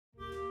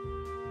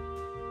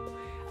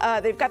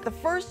they've got the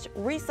first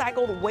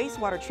recycled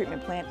wastewater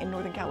treatment plant in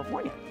Northern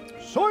California.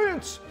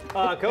 Science!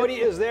 Cody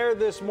is there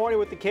this morning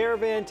with the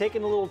Caravan,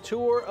 taking a little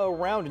tour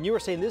around, and you were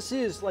saying this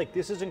is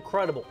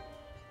incredible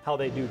how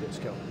they do this,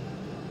 Cody.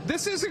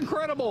 This is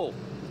incredible.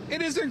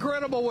 It is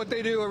incredible what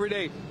they do every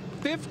day.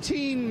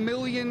 15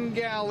 million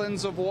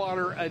gallons of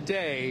water a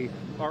day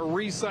are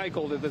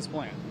recycled at this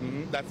plant.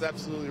 That's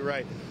absolutely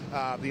right.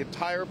 The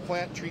entire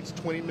plant treats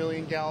 20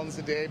 million gallons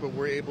a day, but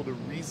we're able to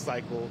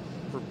recycle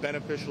for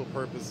beneficial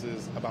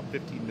purposes about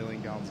 15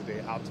 million gallons a day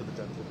out to the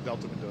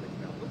Delta Mendota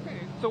Canal. Okay.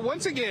 So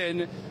once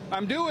again,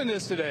 I'm doing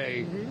this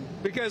today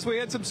because we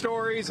had some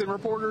stories and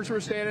reporters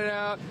were standing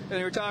out and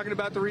they were talking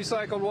about the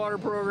recycled water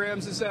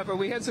programs and stuff, and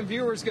we had some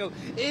viewers go,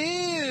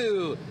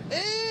 ew,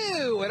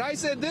 ew, and I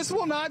said, this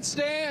will not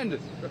stand.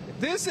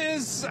 This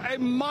is a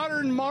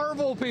modern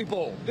marvel,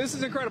 people. This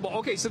is incredible.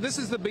 Okay, so this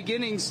is the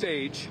beginning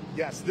stage.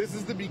 Yes, this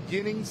is the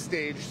beginning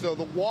stage. So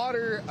the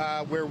water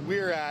where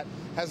we're at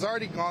has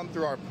already gone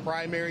through our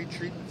primary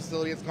treatment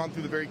facility. It's gone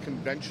through the very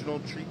conventional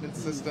treatment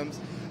systems,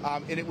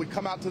 and it would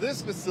come out to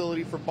this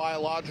facility for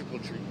biological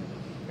treatment.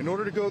 In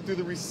order to go through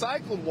the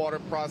recycled water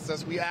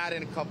process, we add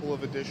in a couple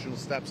of additional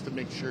steps to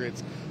make sure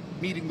it's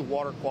meeting the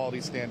water quality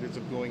standards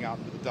of going out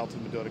into the Delta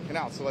Mendota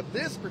Canal. So at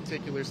this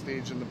particular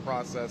stage in the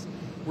process,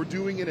 we're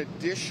doing an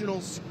additional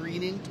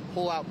screening to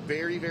pull out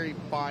very, very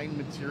fine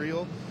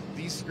material.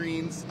 These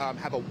screens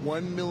have a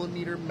 1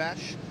 millimeter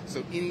mesh,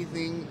 so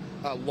anything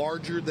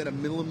larger than a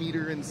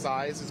millimeter in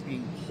size is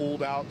being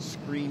pulled out,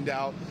 screened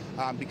out,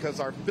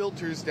 because our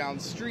filters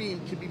downstream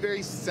can be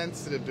very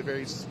sensitive to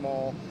very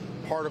small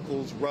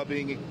particles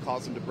rubbing. It can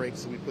cause them to break,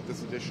 so we put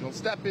this additional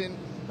step in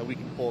that we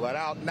can pull that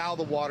out. Now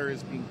the water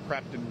is being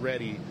prepped and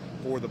ready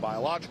for the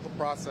biological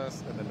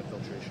process and then the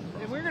filtration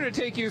process. And we're going to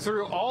take you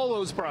through all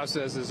those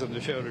processes in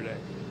the show today,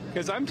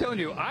 because I'm telling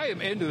you, I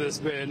am into this,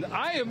 Ben.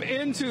 I am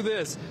into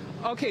this.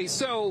 Okay,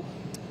 so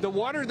the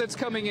water that's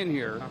coming in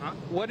here,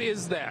 what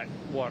is that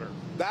water?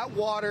 That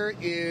water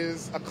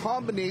is a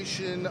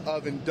combination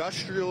of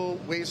industrial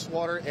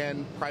wastewater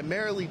and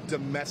primarily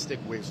domestic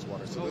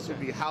wastewater. So this would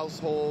be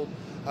household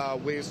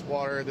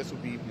wastewater. This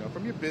would be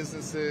from your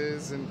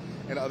businesses and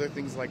other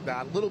things like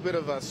that. A little bit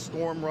of a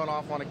storm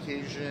runoff on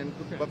occasion,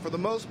 but for the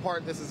most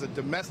part, this is a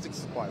domestic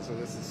supply. So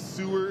this is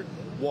sewer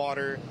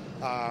water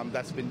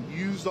that's been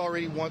used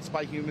already once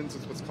by humans.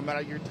 It's what's come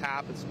out of your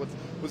tap. It's what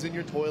was in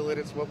your toilet.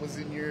 It's what was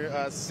in your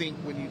sink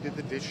when you did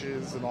the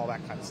dishes and all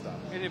that kind of stuff.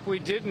 And if we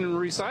didn't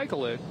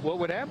recycle it, what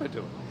would happen to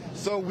it?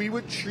 So we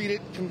would treat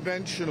it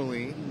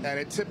conventionally, and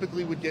it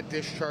typically would get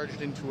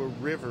discharged into a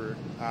river,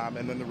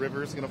 and then the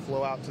river is going to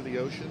flow out to the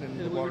ocean, and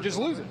the we water would just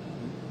lose it.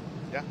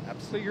 Yeah,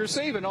 absolutely. So you're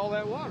saving all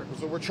that water.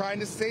 So we're trying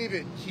to save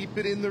it, keep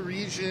it in the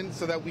region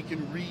so that we can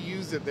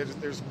reuse it.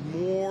 There's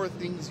more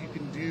things you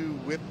can do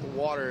with the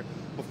water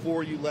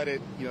before you let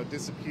it,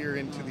 disappear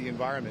into the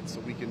environment.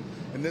 So we can,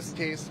 in this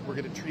case, we're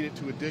going to treat it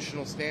to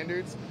additional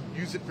standards,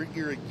 use it for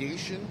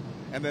irrigation,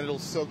 and then it'll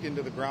soak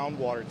into the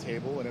groundwater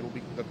table, and it'll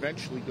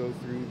eventually go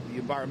through the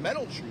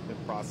environmental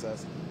treatment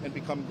process and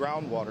become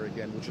groundwater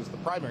again, which is the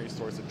primary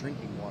source of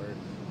drinking water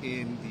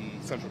in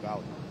the Central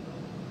Valley.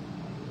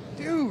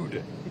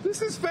 Dude,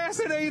 this is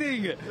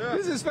fascinating. Yeah.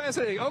 This is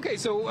fascinating. Okay,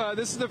 so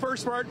this is the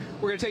first part.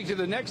 We're going to take you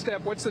to the next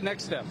step. What's the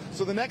next step?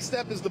 So the next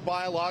step is the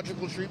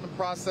biological treatment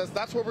process.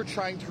 That's where we're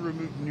trying to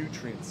remove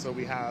nutrients. So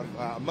we have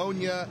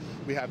ammonia,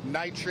 we have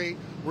nitrate.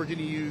 We're going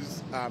to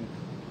use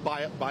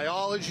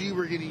biology,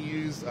 we're going to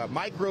use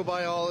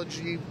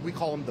microbiology. We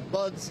call them the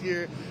bugs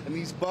here, and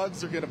these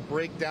bugs are going to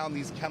break down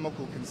these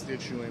chemical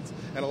constituents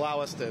and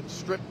allow us to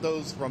strip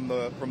those from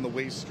the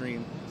waste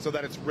stream so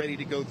that it's ready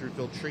to go through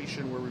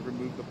filtration, where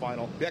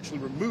we actually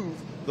remove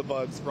the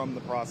bugs from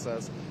the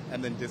process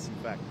and then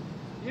disinfect.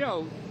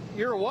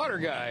 You're a water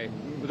guy,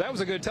 but that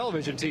was a good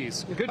television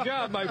tease. Good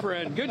job, my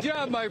friend. Good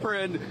job, my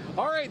friend.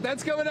 All right,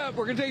 that's coming up.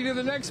 We're going to take you to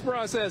the next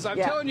process. I'm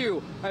telling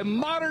you, a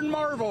modern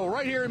marvel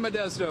right here in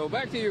Modesto.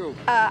 Back to you.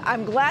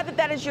 I'm glad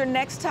that is your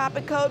next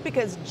topic, Code,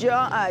 because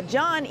John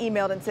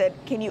emailed and said,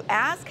 can you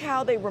ask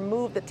how they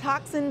remove the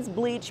toxins,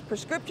 bleach,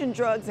 prescription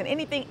drugs, and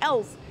anything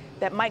else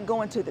that might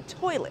go into the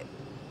toilet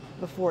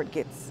before it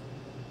gets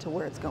to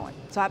where it's going?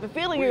 So I have a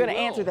feeling you're going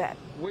to answer that.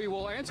 We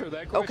will answer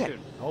that question.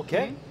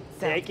 Okay.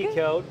 Thank you,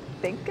 Code.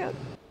 Thank you, Code.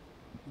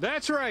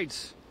 That's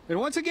right. And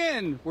once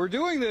again, we're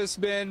doing this,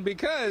 Ben,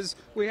 because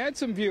we had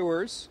some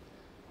viewers.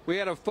 We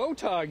had a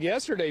photog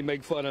yesterday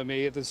make fun of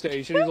me at the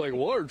station. He's like,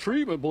 water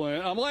treatment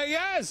plant. I'm like,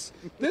 yes,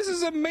 this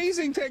is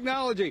amazing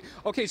technology.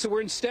 Okay, so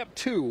we're in step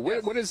 2.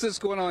 Yes. What is this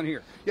going on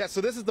here? Yeah,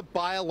 so this is the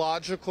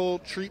biological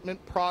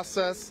treatment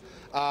process.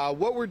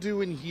 What we're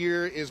doing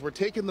here is we're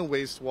taking the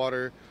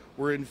wastewater,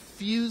 we're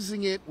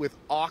infusing it with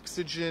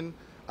oxygen,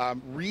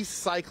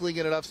 recycling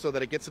it enough so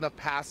that it gets enough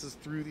passes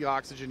through the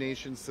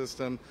oxygenation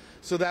system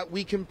so that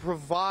we can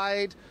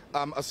provide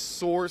a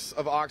source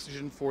of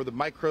oxygen for the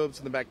microbes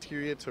and the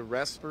bacteria to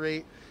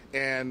respirate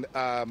and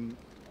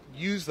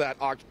use that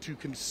to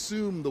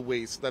consume the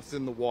waste that's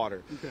in the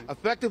water. Okay.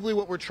 Effectively,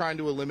 what we're trying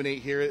to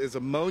eliminate here is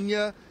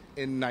ammonia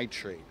and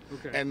nitrate.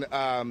 Okay.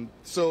 And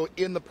so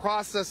in the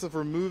process of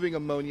removing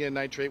ammonia and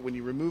nitrate, when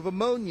you remove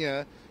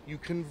ammonia, you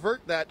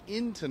convert that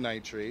into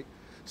nitrate.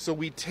 So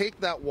we take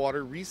that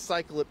water,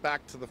 recycle it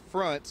back to the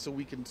front so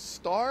we can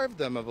starve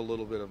them of a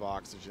little bit of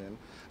oxygen.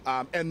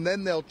 And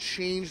then they'll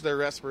change their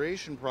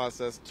respiration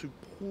process to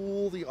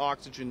pull the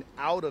oxygen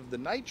out of the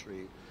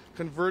nitrate,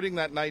 converting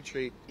that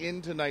nitrate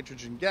into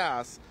nitrogen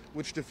gas,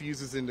 which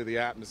diffuses into the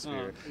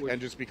atmosphere and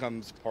just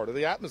becomes part of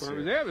the atmosphere. Part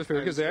of the atmosphere,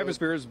 because the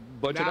atmosphere is a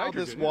bunch of nitrogen.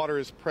 Now this water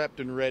is prepped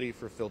and ready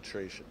for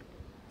filtration.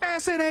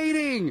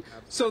 Fascinating.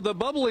 So the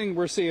bubbling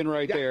we're seeing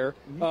right there,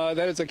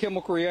 that is a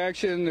chemical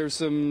reaction. There's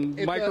some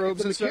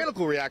microbes and stuff. It's a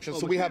mechanical reaction.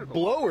 So we have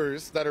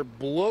blowers that are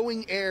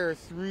blowing air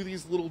through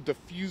these little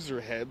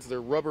diffuser heads.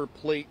 They're rubber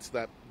plates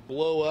that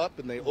blow up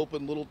and they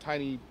open little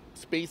tiny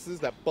spaces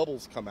that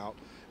bubbles come out.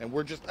 And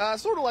we're just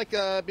sort of like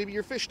maybe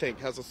your fish tank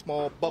has a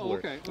small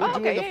bubbler. We're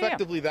doing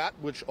effectively that,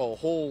 which a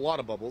whole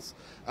lot of bubbles.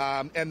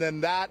 And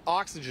then that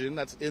oxygen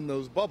that's in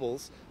those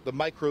bubbles, the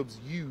microbes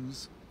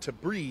use to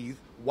breathe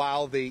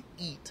while they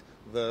eat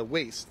the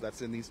waste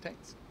that's in these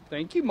tanks.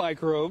 Thank you,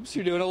 microbes.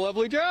 You're doing a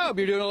lovely job.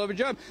 You're doing a lovely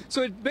job.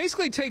 So it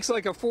basically takes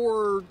like a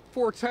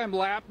four-time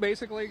lap,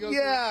 basically?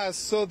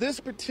 So this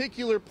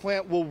particular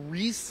plant will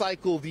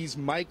recycle these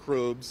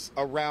microbes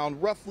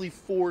around roughly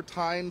 4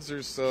 times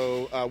or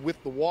so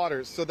with the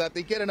water so that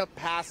they get enough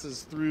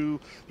passes through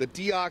the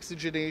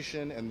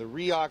deoxygenation and the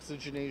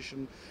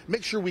reoxygenation.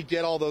 Make sure we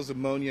get all those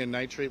ammonia and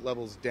nitrate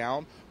levels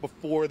down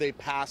before they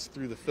pass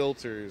through the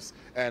filters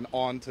and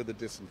onto the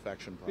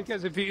disinfection process.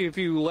 Because if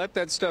you let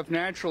that stuff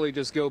naturally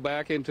just go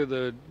back into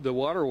the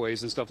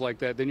waterways and stuff like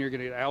that, then you're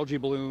going to get algae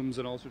blooms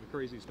and all sorts of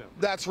crazy stuff.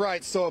 That's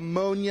right. So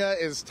ammonia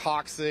is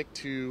toxic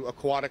to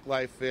aquatic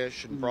live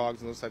fish and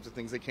frogs and those types of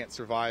things. They can't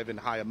survive in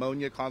high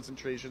ammonia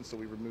concentrations, so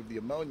we remove the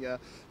ammonia.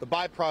 The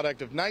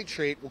byproduct of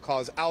nitrate will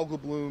cause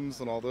algal blooms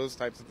and all those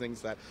types of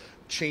things that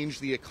change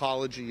the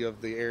ecology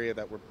of the area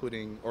that we're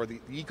putting, or the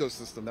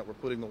ecosystem that we're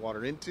putting the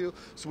water into.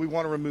 So we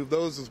want to remove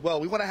those as well.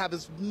 We want to have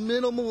as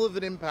minimal of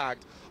an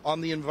impact on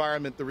the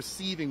environment, the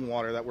receiving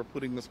water that we're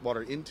putting this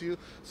water into,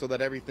 so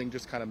that everything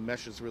just kind of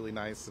meshes really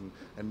nice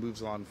and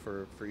moves on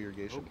for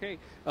irrigation. Okay.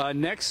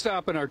 Next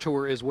stop in our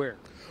tour is where?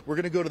 We're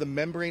going to go to the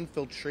membrane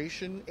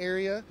filtration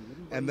area,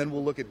 and then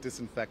we'll look at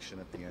disinfection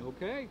at the end.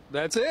 Okay,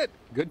 that's it.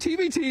 Good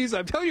TV tease.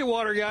 I'm telling you,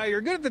 water guy,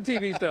 you're good at the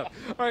TV stuff.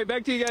 All right,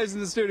 back to you guys in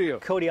the studio.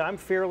 Cody, I'm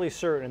fairly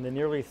certain in the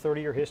nearly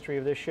 30-year history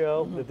of this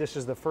show that this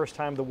is the first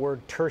time the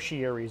word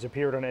tertiaries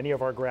appeared on any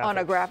of our graphics. On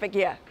a graphic,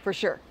 yeah, for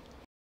sure.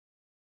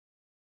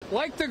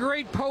 Like the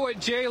great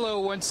poet J-Lo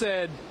once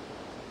said,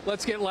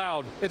 let's get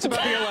loud. It's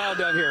about to get loud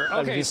down here.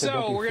 Okay,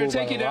 so we're going to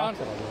take you down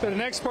to the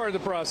next part of the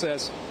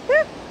process.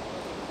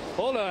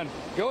 Hold on.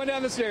 Going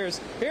down the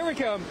stairs. Here we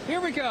come. Here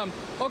we come.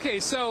 Okay,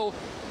 so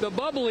the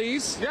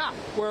bubblies,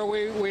 where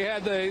we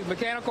had the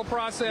mechanical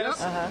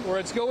process, where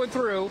it's going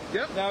through.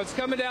 Now it's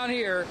coming down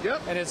here,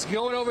 and it's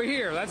going over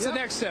here. That's the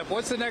next step.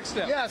 What's the next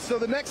step? Yeah, so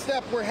the next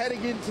step, we're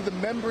heading into the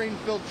membrane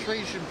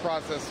filtration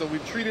process. So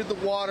we've treated the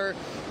water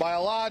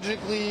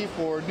biologically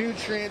for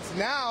nutrients.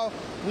 Now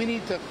we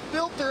need to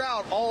filter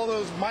out all of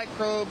those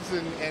microbes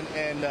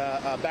and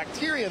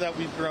bacteria that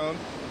we've grown.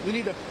 We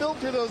need to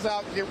filter those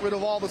out, get rid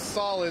of all the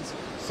solids,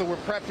 so we're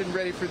prepped and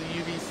ready for the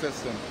UV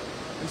system.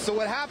 And so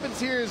what happens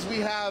here is we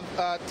have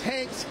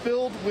tanks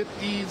filled with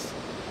these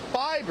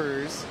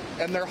fibers,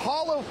 and they're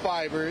hollow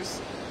fibers,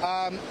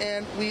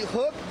 and we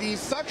hook the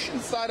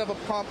suction side of a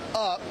pump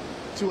up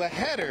to a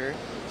header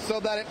so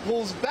that it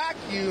pulls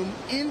vacuum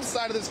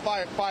inside of this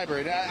fiber.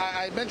 And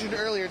I mentioned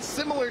earlier, it's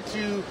similar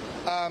to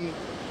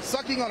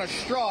sucking on a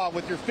straw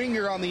with your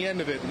finger on the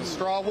end of it, and the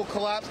straw will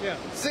collapse.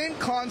 Same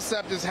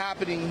concept is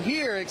happening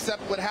here,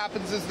 except what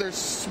happens is there's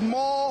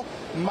small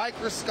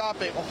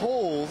microscopic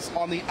holes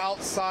on the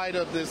outside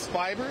of this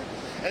fiber.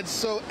 And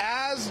so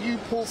as you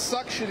pull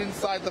suction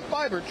inside the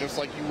fiber, just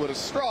like you would a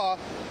straw,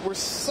 we're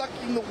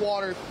sucking the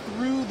water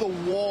through the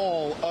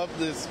wall of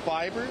this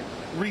fiber,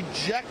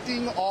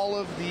 rejecting all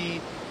of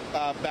the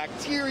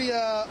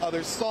bacteria,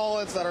 other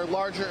solids that are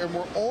larger, and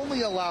we're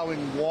only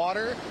allowing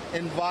water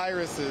and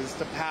viruses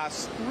to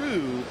pass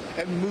through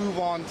and move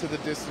on to the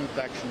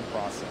disinfection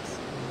process.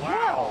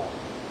 Wow.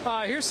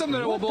 Here's something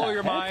that will blow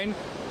your mind.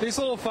 These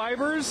little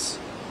fibers,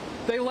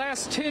 they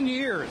last 10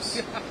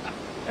 years.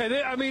 And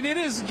I mean, it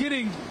is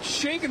getting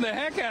shaken the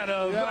heck out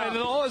of, and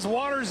all this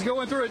water is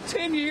going through it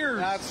 10 years.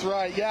 That's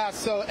right, yeah.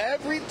 So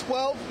every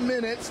 12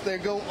 minutes, they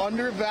go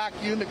under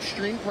vacuum,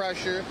 extreme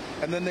pressure,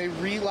 and then they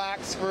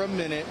relax for a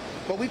minute.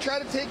 But we try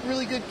to take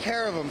really good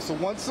care of them. So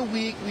once a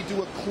week, we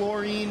do a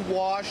chlorine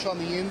wash on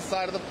the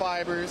inside of the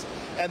fibers,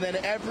 and then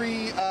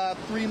every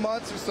 3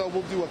 months or so,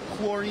 we'll do a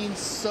chlorine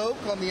soak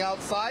on the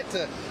outside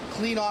to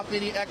clean off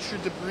any extra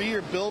debris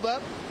or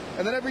buildup.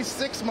 And then every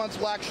 6 months,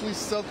 we'll actually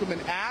soak them in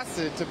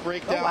acid to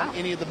break down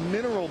any of the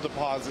mineral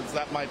deposits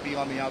that might be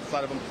on the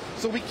outside of them.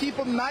 So we keep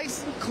them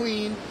nice and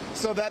clean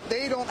so that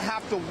they don't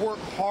have to work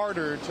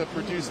harder to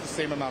produce the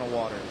same amount of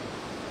water.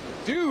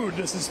 Dude,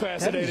 this is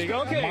fascinating.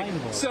 Okay,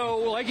 mind-blowing. so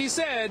like you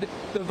said,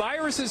 the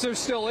viruses are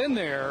still in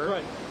there.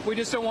 Right. We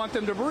just don't want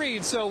them to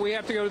breed, so we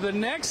have to go to the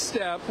next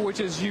step, which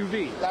is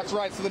UV. That's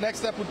right. So the next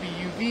step would be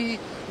UV,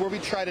 where we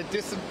try to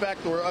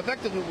disinfect, or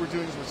effectively what we're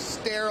doing is we're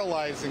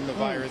sterilizing the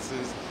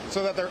viruses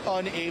so that they're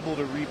unable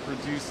to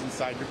reproduce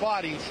inside your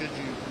body should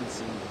you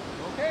consume them.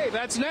 Okay,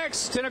 that's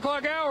next. 10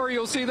 o'clock hour,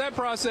 you'll see that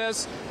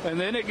process, and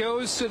then it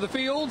goes to the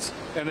fields,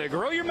 and they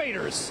grow your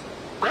maters.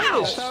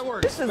 That's how it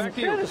works. This is, Back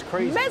to you. That is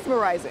crazy.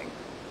 mesmerizing.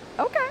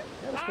 Okay.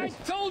 I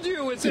told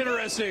you it's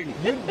interesting.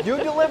 You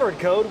delivered,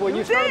 Code. When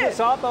you started did. this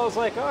off, I was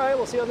like, all right,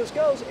 we'll see how this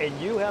goes. And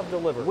you have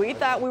delivered. We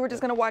thought we were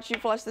just going to watch you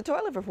flush the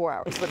toilet for 4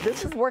 hours, but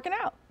this is working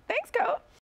out. Thanks, Code.